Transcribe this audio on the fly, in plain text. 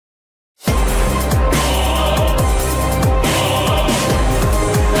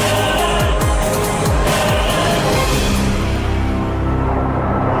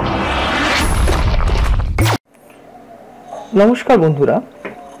নমস্কার বন্ধুরা,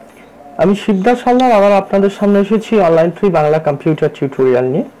 আমি শিবদাস হালদার আবার আপনাদের সামনে এসেছি online free Bangla computer tutorial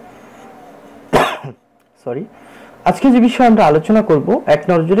নিয়ে। সরি, আজকে যে বিষয়ে আমরা আলোচনা করব এক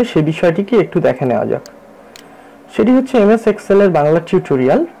নজরে সেই বিষয়টিকে একটু দেখে নেওয়া যাক। সেটি হচ্ছে এমএস এক্সেল এর বাংলা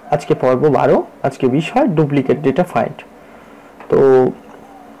টিউটোরিয়াল। আজকে পর্ব 12। আজকে বিষয় ডুপ্লিকেট ডেটা ফাইন্ড। তো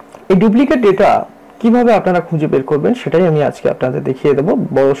এই ডুপ্লিকেট ডেটা কিভাবে আপনারা খুঁজে বের করবেন সেটাই আমি আজকে আপনাদের দেখিয়ে দেব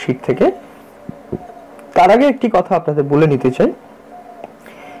বড় শীট থেকে। তার আগে একটি কথা আপনাদের বলে নিতে চাই,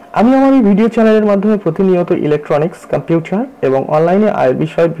 আমি আমার এই ভিডিও চ্যানেলের মাধ্যমে প্রতিনিয়ত ইলেকট্রনিক্স, কম্পিউটার এবং অনলাইনে আয়ের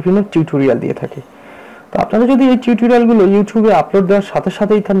বিষয়ে বিভিন্ন টিউটোরিয়াল দিয়ে থাকি। তো আপনারা যদি এই টিউটোরিয়ালগুলো ইউটিউবে আপলোড দেওয়ার সাথে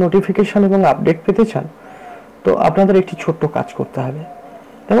সাথেই তার নোটিফিকেশন এবং আপডেট পেতে চান, তো আপনাদের একটি ছোট্ট কাজ করতে হবে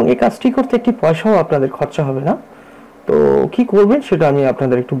এবং এই কাজটি করতে একটি পয়সাও আপনাদের খরচা হবে না। তো কি করবেন সেটা আমি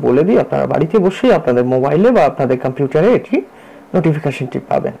আপনাদের একটু বলে দিই। আপনারা বাড়িতে বসেই আপনাদের মোবাইলে বা আপনাদের কম্পিউটারে এটি নোটিফিকেশনটি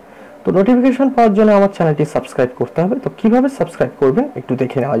পাবেন। তো নোটিফিকেশন পাওয়ার জন্য আমার চ্যানেলটি সাবস্ক্রাইব করতে হবে। তো কিভাবে সাবস্ক্রাইব করবেন একটু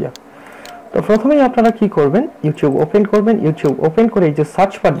দেখে নেওয়া যাক। তো প্রথমেই আপনারা কি করবেন, ইউটিউব ওপেন করবেন। ইউটিউব ওপেন করে এই যে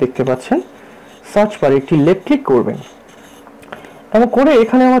সার্চ বার দেখতে পাচ্ছেন, সার্চ বারে একটি লেফট ক্লিক করবেন এবং করে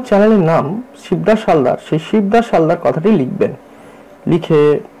এখানে আমার চ্যানেলের নাম শিবদাস হালদার, সেই শিবদাস হালদার কথাটি লিখবেন। লিখে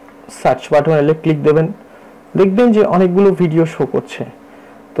সার্চ বাটনে লেফট ক্লিক দেবেন। দেখবেন যে অনেকগুলো ভিডিও শো করছে।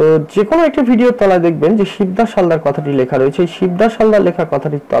 তো যে কোনো একটা ভিডিওর তলায় দেখবেন যে শিবদাস হালদার কথাটি লেখা রয়েছে। এই শিবদাস হালদার লেখা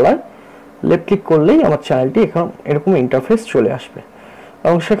কথাটির তলায় লেফট ক্লিক করলেই আমার চ্যানেলটি এখন এরকম ইন্টারফেস চলে আসবে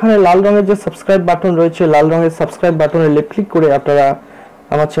এবং সেখানে লাল রঙের যে সাবস্ক্রাইব বাটন রয়েছে, লাল রঙের সাবস্ক্রাইব বাটনে লেফট ক্লিক করে আপনারা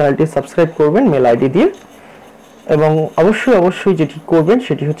আমার চ্যানেলটি সাবস্ক্রাইব করবেন মেল আইডি দিয়ে। এবং অবশ্যই যেটি করবেন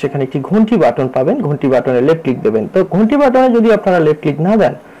সেটি হচ্ছে এখানে একটি ঘন্টি বাটন পাবেন, ঘন্টি বাটনে লেফট ক্লিক দেবেন। তো ঘন্টি বাটনে যদি আপনারা লেফট ক্লিক না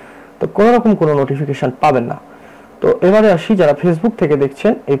দেন তো কোনো রকম কোনো নোটিফিকেশন পাবেন না। তো এবারে আসি, যারা ফেসবুক থেকে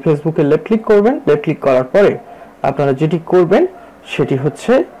দেখছেন, এই ফেসবুকে লেফট ক্লিক করবেন। লেফট ক্লিক করার পরে আপনারা যেটি করবেন সেটি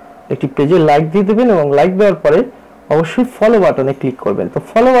হচ্ছে একটি পেজে লাইক দিয়ে দেবেন এবং লাইক দেওয়ার পরে অবশ্যই ফলো বাটনে ক্লিক করবেন। তো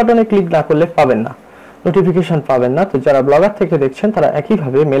ফলো বাটনে ক্লিক না করলে পাবেন না, নোটিফিকেশন পাবেন না। তো যারা ব্লগার থেকে দেখছেন তারা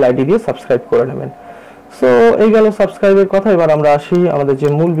একইভাবে মেল আইডি দিয়ে সাবস্ক্রাইব করে নেবেন। সো এই গেল সাবস্ক্রাইবের কথা। এবার আমরা আসি, আমাদের যে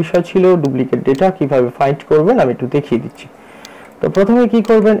মূল বিষয় ছিল ডুপ্লিকেট ডেটা কিভাবে ফাইন্ড করবেন আমি একটু দেখিয়ে দিচ্ছি। তো প্রথমে কি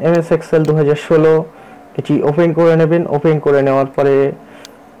করবেন, এমএস এক্সেল 2016 এটি ওপেন করে নেবেন। ওপেন করে নেওয়ার পরে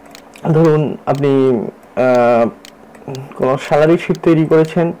ধরুন আপনি কোনো স্যালারি শিট তৈরি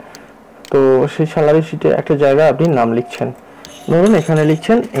করেছেন। তো সেই স্যালারি শিটে একটা জায়গায় আপনি নাম লিখছেন। ধরুন এখানে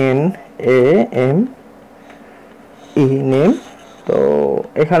লিখছেন NAME নেম। তো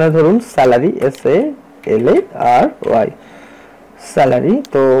এখানে ধরুন স্যালারি SALARY স্যালারি।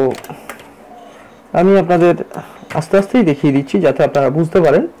 তো আমি আপনাদের আস্তে আস্তেই দেখিয়ে দিচ্ছি যাতে আপনারা বুঝতে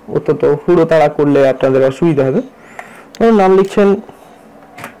পারেন, অত্যন্ত হুড়োতাড়া করলে আপনাদের অসুবিধা হবে। ধরুন নাম লিখছেন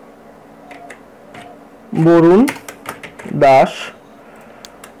বরুণ দাস,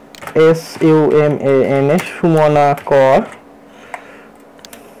 SUMANS, সুমনা কর,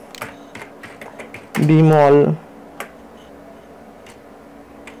 বিমল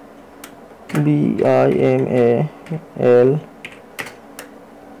BIMAL,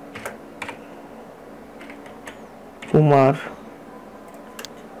 কুমার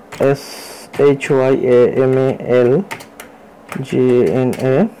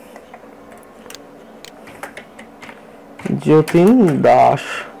SHYAMALJNA, যতীন দাস।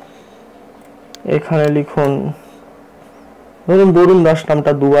 এখানে লিখুন ধরুন বরুণ দাস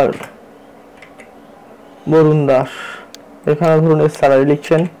নামটা দুবার, বরুণ দাস। এখানে ধরুন এর স্যালারি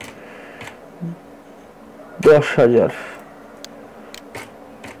লিখছেন 10,000,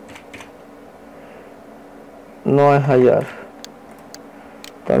 9,000।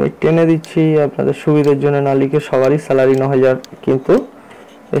 তো আমি টেনে দিচ্ছি আপনাদের সুবিধার জন্য, না লিখে সবারই স্যালারি 9,000 কিন্তু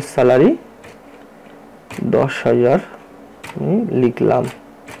এর স্যালারি 10,000 লিখলাম।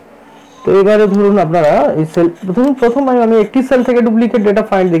 তো এবারে ধরুন আপনারা এই সেল, ধরুন প্রথম আমি একটি সেল থেকে ডুপ্লিকেট ডেটা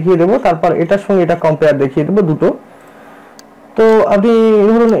ফাইন্ড দেখিয়ে দেবো, তারপর এটার সঙ্গে এটা কম্পেয়ার দেখিয়ে দেবো দুটো। তো আপনি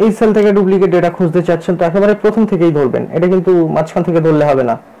ধরুন এই সেল থেকে ডুপ্লিকেট ডেটা খুঁজতে চাচ্ছেন, তো একেবারে প্রথম থেকেই ধরবেন, এটা কিন্তু মাঝখান থেকে ধরলে হবে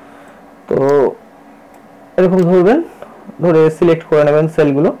না। তো এরকম ধরবেন, ধরে সিলেক্ট করে নেবেন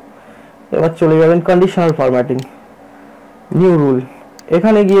সেলগুলো। এবার চলে যাবেন কন্ডিশনাল ফরম্যাটিং, নিউ রুল।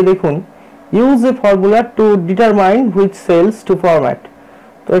 এখানে গিয়ে দেখুন use a formula to determine which sales two format.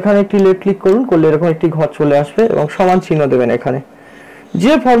 তো এখানে একটি লেফট ক্লিক করুন, করলে এরকম একটি ঘর চলে আসবে এবং সমান চিহ্ন দেবেন। এখানে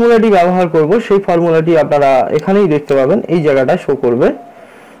যে ফর্মুলাটি ব্যবহার করব সেই ফর্মুলাটি আপনারা এখানেই দেখতে পাবেন, এই জায়গাটা শো করবে।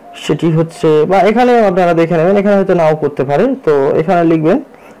 সেটি হচ্ছে, বা এখানে আপনারা দেখে নেবেন, এখানে হয়তো নাও করতে পারে। তো এখানে লিখবেন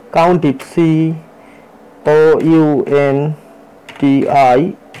কাউন্ট ইট,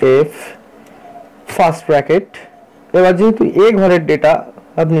 COUNTIF ফার্স্ট ব্র্যাকেট। এবার যেহেতু এ ঘরের ডেটা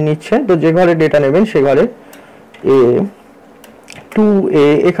আপনি নিচ্ছেন, তো যে ঘরে ডেটা নেবেন সে ঘরে A 2A,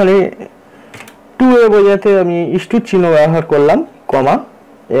 এখানে টু এ বোঝাতে আমি ইস্টু চিহ্ন ব্যবহার করলাম, কমা,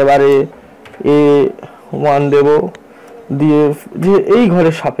 এবারে এ ওয়ান দেব, দিয়ে যে এই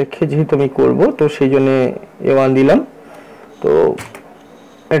ঘরের সাপেক্ষে যেহেতু আমি করব তো সেই জন্য এ ওয়ান দিলাম। তো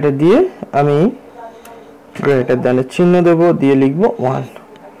এটা দিয়ে আমি গ্রেটার দ্যানের চিহ্ন দেব, দিয়ে লিখবো 1।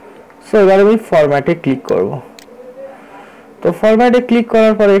 সো এবার আমি ফরম্যাটে ক্লিক করব। তো ফরম্যাটে ক্লিক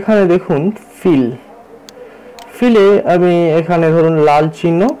করার পরে এখানে দেখুন ফিলে আমি এখানে ধরুন লাল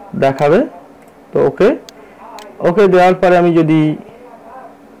চিহ্ন দেখাবে, তো ওকে দেওয়ার পরে আমি যদি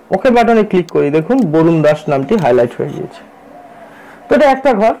ওকে বাটনে ক্লিক করি, দেখুন বরুণ দাস নামটি হাইলাইট হয়ে গিয়েছে। তো এটা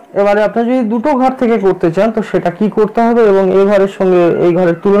একটা ঘর। এবারে আপনি যদি দুটো ঘর থেকে করতে চান তো সেটা কি করতে হবে এবং এই ঘরের সঙ্গে এই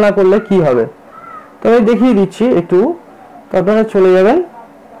ঘরের তুলনা করলে কি হবে, তো আমি দেখিয়ে দিচ্ছি একটু। তো আপনারা চলে যাবেন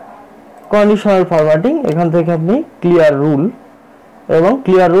কন্ডিশনাল ফরম্যাটিং, এখান থেকে আপনি ক্লিয়ার রুল এবং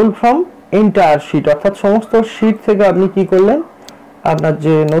clear rule from entire sheet, অর্থাৎ সমস্ত শিট থেকে আপনি কি করলেন, আপনার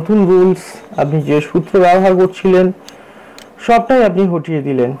যে নতুন রুলস আপনি যে সূত্র ব্যবহার করছিলেন সবটাই আপনি হটিয়ে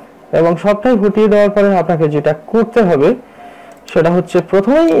দিলেন। এবং সবটাই হটিয়ে দেওয়ার পরে আপনাকে যেটা করতে হবে সেটা হচ্ছে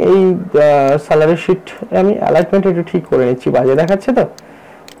প্রথমেই এই স্যালারি শিট আমি অ্যালাইনমেন্ট একটু ঠিক করে নিচ্ছি, বাজে দেখাচ্ছে তো,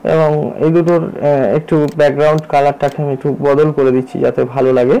 এবং এই দুটোর একটু ব্যাকগ্রাউন্ড কালারটাকে আমি একটু বদল করে দিচ্ছি যাতে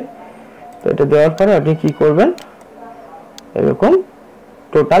ভালো লাগে। তো এটা দেওয়ার পরে আপনি কি করবেন, এরকম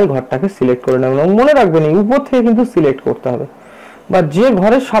টোটাল ঘরটাকে সিলেক্ট করে নেবেন। এবং মনে রাখবেন এই উপর থেকে কিন্তু সিলেক্ট করতে হবে, বা যে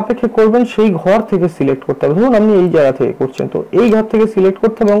ঘরের সাপেক্ষে করবেন সেই ঘর থেকে সিলেক্ট করতে হবে। ধরুন আপনি এই জায়গা থেকে করছেন, তো এই ঘর থেকে সিলেক্ট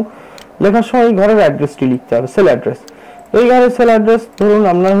করতে হবে এবং লেখার সময় এই ঘরের অ্যাড্রেসটি লিখতে হবে, সেল অ্যাড্রেস। এই ঘরের সেল অ্যাড্রেস ধরুন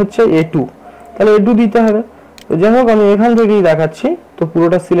আপনার হচ্ছে A2, তাহলে A2 দিতে হবে। তো যাই হোক আমি এখান থেকেই দেখাচ্ছি, তো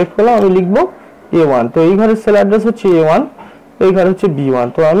পুরোটা সিলেক্ট করলাম, আমি লিখবো A1। তো এই ঘরের সেল অ্যাড্রেস হচ্ছে A1, এই ঘর হচ্ছে B1।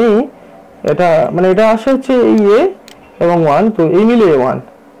 তো আমি এটা মানে এটা আসে হচ্ছে এই A এবং 1, তো এই মিলে A1,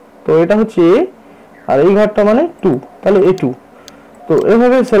 তো এটা হচ্ছে A আর এই ঘরটা মানে 2, তাহলে A2। তো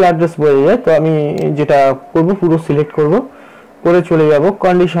এভাবে সেল অ্যাড্রেস বোঝা যায়। তো আমি যেটা করব পুরো সিলেক্ট করব, করে চলে যাব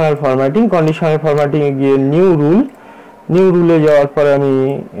কন্ডিশনাল ফরম্যাটিং। কন্ডিশনাল ফরম্যাটিং এ গিয়ে নিউ রুলে যাওয়ার পরে আমি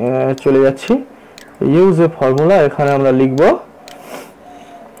চলে যাচ্ছি ইউজ এ ফর্মুলা। এখানে আমরা লিখব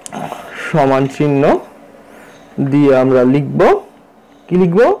সমান চিহ্ন দিয়ে আমরা লিখব কি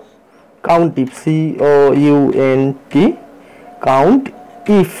লিখব, count if, COUNT, count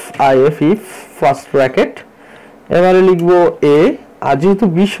if, if first bracket. এবারে লিখব A, আর যেহেতু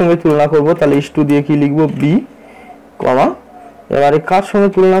B এর সঙ্গে তুলনা করব তাহলে ইস2 দিয়ে কি লিখব B, কমা, এবারে কার সঙ্গে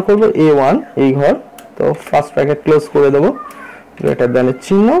তুলনা করব A1 এই ঘর, তো ফার্স্ট ব্র্যাকেট ক্লোজ করে দেব, গ্রেটার দ্যানের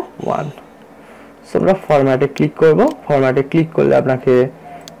চিহ্ন 1। সো আমরা ফরম্যাটে ক্লিক করব। ফরম্যাটে ক্লিক করলে আপনাকে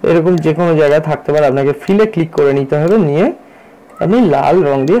এরকম যে কোনো জায়গায় থাকতে পারে, আপনাকে ফিলে ক্লিক করে নিতে হবে, নিয়ে আপনি লাল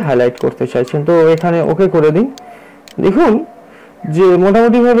রং দিয়ে হাইলাইট করতে চাইছেন, তো এখানে ওকে করে দিন। দেখুন যে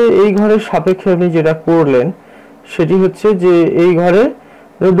মোটামুটি ভাবে এই ঘরের সাপেক্ষে আপনি যেটা করলেন সেটি হচ্ছে যে এই ঘরে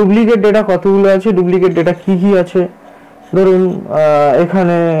ডুপ্লিকেট ডেটা কতগুলো আছে, ডুপ্লিকেট ডেটা কি কি আছে। ধরুন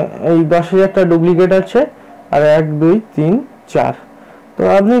এখানে এই 10,000টা ডুপ্লিকেট আছে, আর 1 2 3 4। তো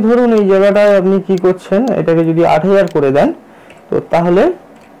আপনি ধরুন এই জায়গাটায় আপনি কি করছেন, এটাকে যদি 8,000 করে দেন তো তাহলে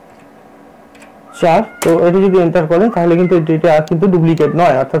 4, তো এটা যদি এন্টার করেন তাহলে কিন্তু এটা কিন্তু ডুপ্লিকেট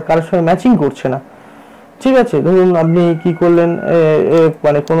নয়, অর্থাৎ কারোর সঙ্গে ম্যাচিং করছে না। ঠিক আছে, ধরুন আপনি কি করলেন,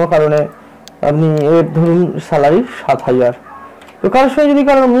 মানে কোনো কারণে আপনি ধরুন স্যালারি 7,000, তো কারোর সঙ্গে যদি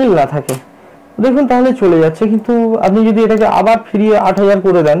কারোর মিল না থাকে দেখুন তাহলে চলে যাচ্ছে। কিন্তু আপনি যদি এটাকে আবার ফিরিয়ে 8,000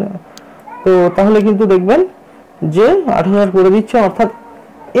 করে দেন তো তাহলে কিন্তু দেখবেন যে 8,000 করে দিচ্ছে, অর্থাৎ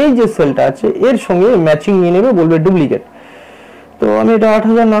এই যে সেলটা আছে এর সঙ্গে ম্যাচিং নিয়ে নেবে, বলবে ডুপ্লিকেট। তো আমি এটা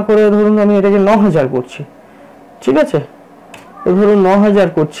 8,000 না করে ধরুন আমি এটাকে 9,000 করছি। ঠিক আছে, তো ধরুন 9,000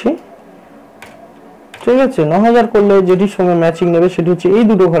 করছি। ঠিক আছে, 9,000 করলে যেটির সঙ্গে ম্যাচিং নেবে সেটি হচ্ছে এই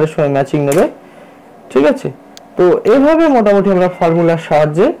দুটো ঘরের সঙ্গে ম্যাচিং নেবে। ঠিক আছে, তো এইভাবে মোটামুটি আমরা ফর্মুলার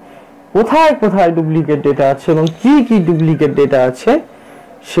সাহায্যে কোথায় কোথায় ডুপ্লিকেট ডেটা আছে এবং কি কি ডুপ্লিকেট ডেটা আছে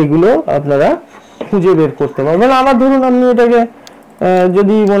সেগুলো আপনারা খুঁজে বের করতে পারবেন। আবার ধরুন আপনি এটাকে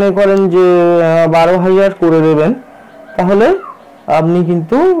যদি মনে করেন যে 12,000 করে দেবেন, তাহলে আপনি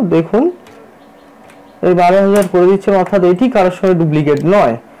কিন্তু দেখুন এই 12,000 করে দিচ্ছেন, অর্থাৎ এটি কারোর সঙ্গে ডুপ্লিকেট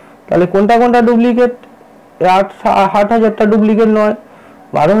নয়। তাহলে কোনটা কোনটা ডুপ্লিকেট, 8,000টা ডুপ্লিকেট নয়,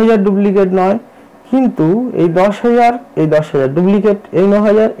 12,000 ডুপ্লিকেট নয়, কিন্তু এই 10,000 ডুপ্লিকেট, এই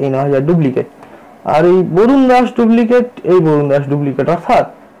 9,000 ডুপ্লিকেট, আর এই বরুণ দাস ডুপ্লিকেট, এই বরুণ দাস ডুপ্লিকেট। অর্থাৎ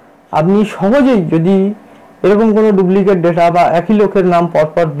আপনি সহজেই যদি এরকম কোনো ডুপ্লিকেট ডেটা বা একই লোকের নাম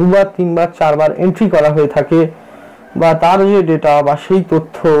পরপর 2বার 3বার 4বার এন্ট্রি করা হয়ে থাকে, বা তার যে ডেটা বা সেই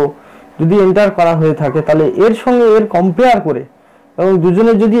তথ্য যদি এন্টার করা হয়ে থাকে, তাহলে এর সঙ্গে এর কম্পেয়ার করে এবং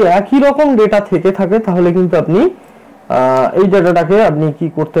দুজনের যদি একই রকম ডেটা থেকে থাকে তাহলে কিন্তু আপনি এই ডেটাটাকে আপনি কি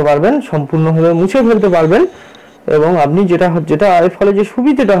করতে পারবেন, সম্পূর্ণভাবে মুছে ফেলতে পারবেন। এবং আপনি যেটা এর ফলে যে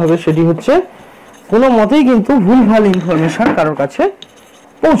সুবিধাটা হবে সেটি হচ্ছে কোনো মতেই কিন্তু ভুলভাল ইনফরমেশন কারোর কাছে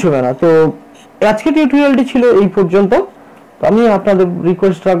পৌঁছবে না। তো আজকের টিউটোরিয়ালটি ছিল এই পর্যন্ত। তো আমি আপনাদের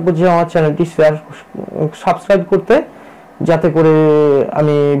রিকোয়েস্ট রাখবো যে আমার চ্যানেলটি সাবস্ক্রাইব করতে, যাতে করে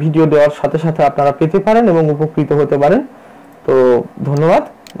আমি ভিডিও দেওয়ার সাথে সাথে আপনারা পেতে পারেন এবং উপকৃত হতে পারেন। তো ধন্যবাদ,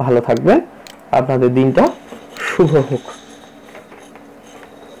 ভালো থাকবেন, আপনাদের দিনটা শুভ হোক।